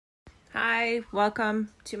Hi, welcome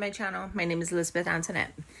to my channel. My name is Elizabeth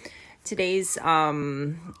Antoinette. Today's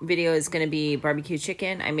video is going to be barbecue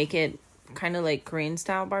chicken. I make it kind of like Korean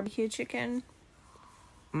style barbecue chicken.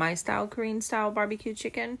 My style Korean style barbecue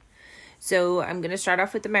chicken. So I'm going to start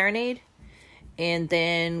off with the marinade and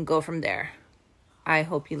then go from there. I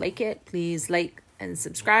hope you like it. Please like and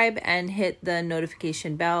subscribe and hit the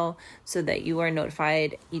notification bell so that you are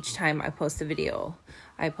notified each time I post a video.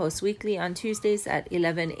 I post weekly on Tuesdays at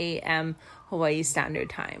 11 a.m. Hawaii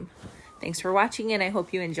Standard Time. Thanks for watching and I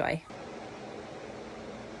hope you enjoy.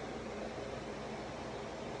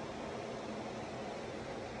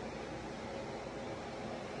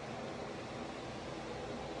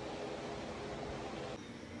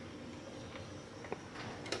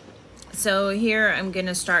 So here I'm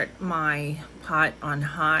gonna start my pot on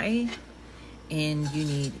high, and you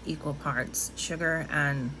need equal parts sugar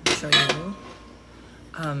and shoyu.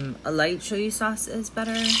 A light shoyu sauce is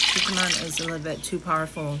better. Kikkoman is a little bit too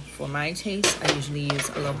powerful for my taste. I usually use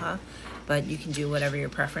Aloha, but you can do whatever your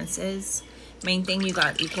preference is. Main thing, you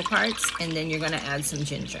got equal parts, and then you're gonna add some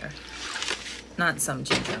ginger. Not some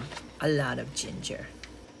ginger, a lot of ginger.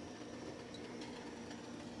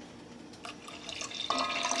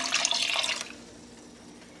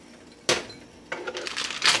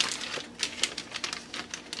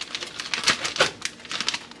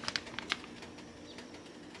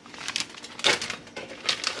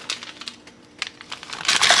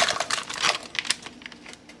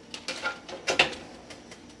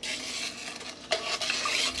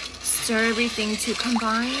 Stir everything to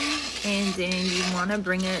combine, and then you want to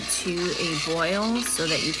bring it to a boil so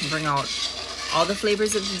that you can bring out all the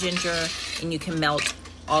flavors of the ginger and you can melt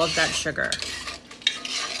all of that sugar.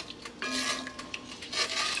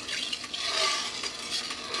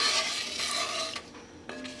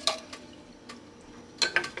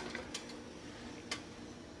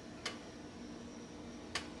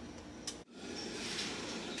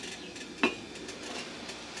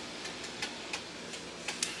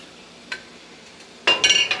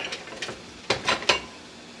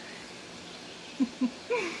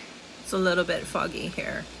 It's a little bit foggy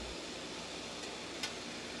here.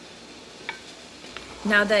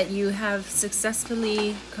 Now that you have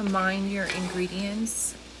successfully combined your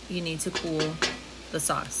ingredients, you need to cool the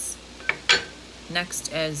sauce.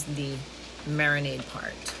 Next is the marinade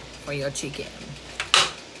part for your chicken.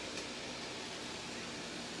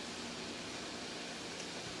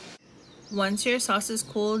 Once your sauce is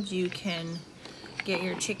cooled, you can get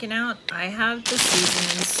your chicken out. I have the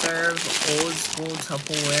season serve old school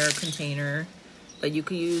Tupperware container, but you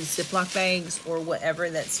could use Ziplock bags or whatever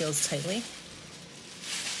that seals tightly.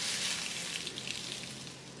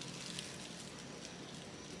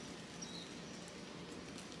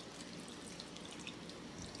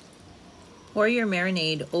 Pour your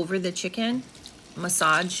marinade over the chicken,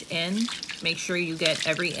 massage in, make sure you get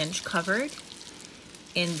every inch covered,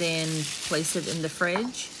 and then place it in the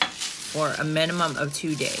fridge for a minimum of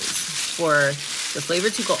 2 days. For the flavor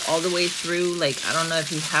to go all the way through, like, I don't know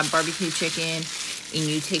if you have barbecue chicken and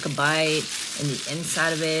you take a bite and the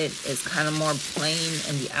inside of it is kind of more plain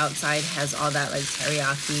and the outside has all that like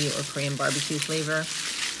teriyaki or Korean barbecue flavor.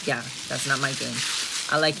 Yeah, that's not my game.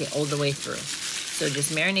 I like it all the way through. So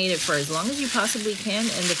just marinate it for as long as you possibly can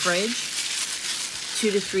in the fridge,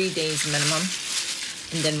 2 to 3 days minimum,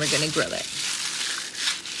 and then we're gonna grill it.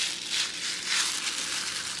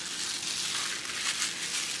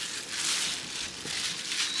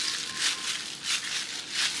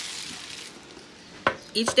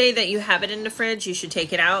 Each day that you have it in the fridge, you should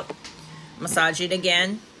take it out, massage it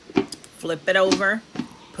again, flip it over,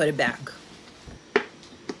 put it back.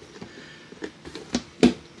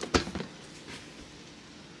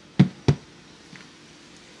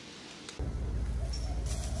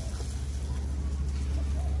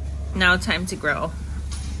 Now time to grill.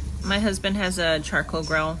 My husband has a charcoal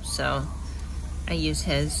grill, so I use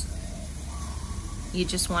his. You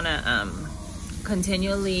just want to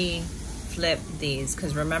continually flip these,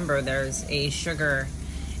 because remember there's a sugar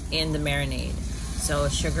in the marinade, so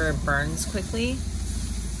sugar burns quickly.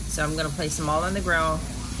 So I'm going to place them all on the grill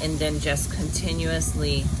and then just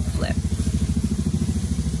continuously flip.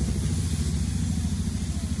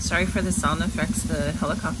 Sorry for the sound effects, the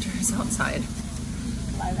helicopter is outside.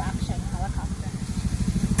 Live action helicopter.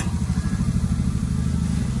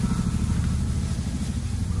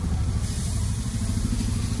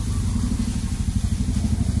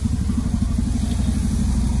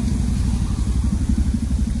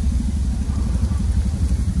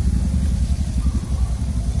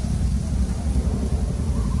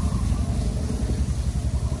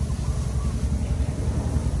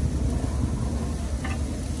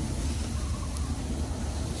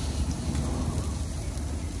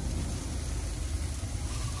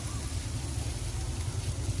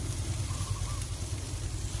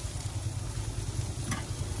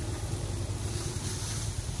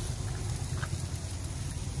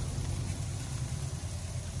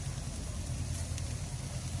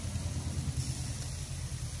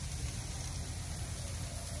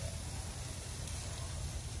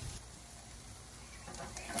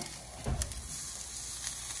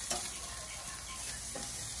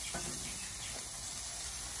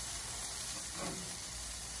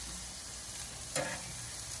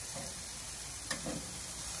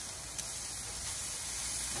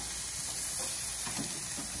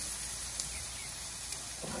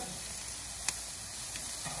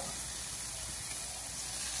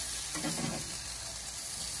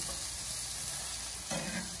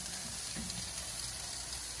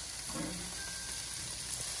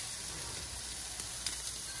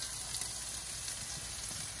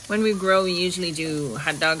 When we grill, we usually do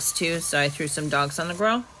hot dogs too, so I threw some dogs on the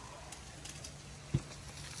grill.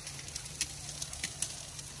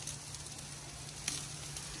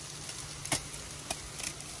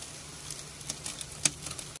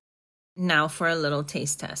 Now for a little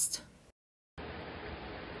taste test.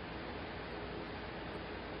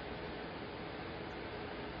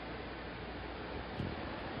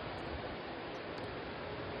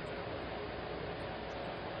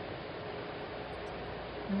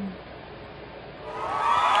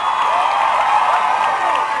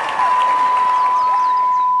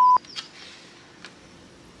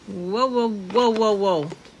 Whoa, whoa, whoa, whoa, whoa.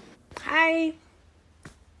 Hi.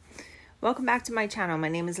 Welcome back to my channel. My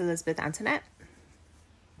name is Elizabeth Antoinette.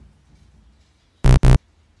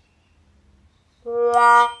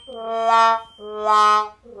 La, la,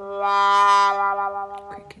 la.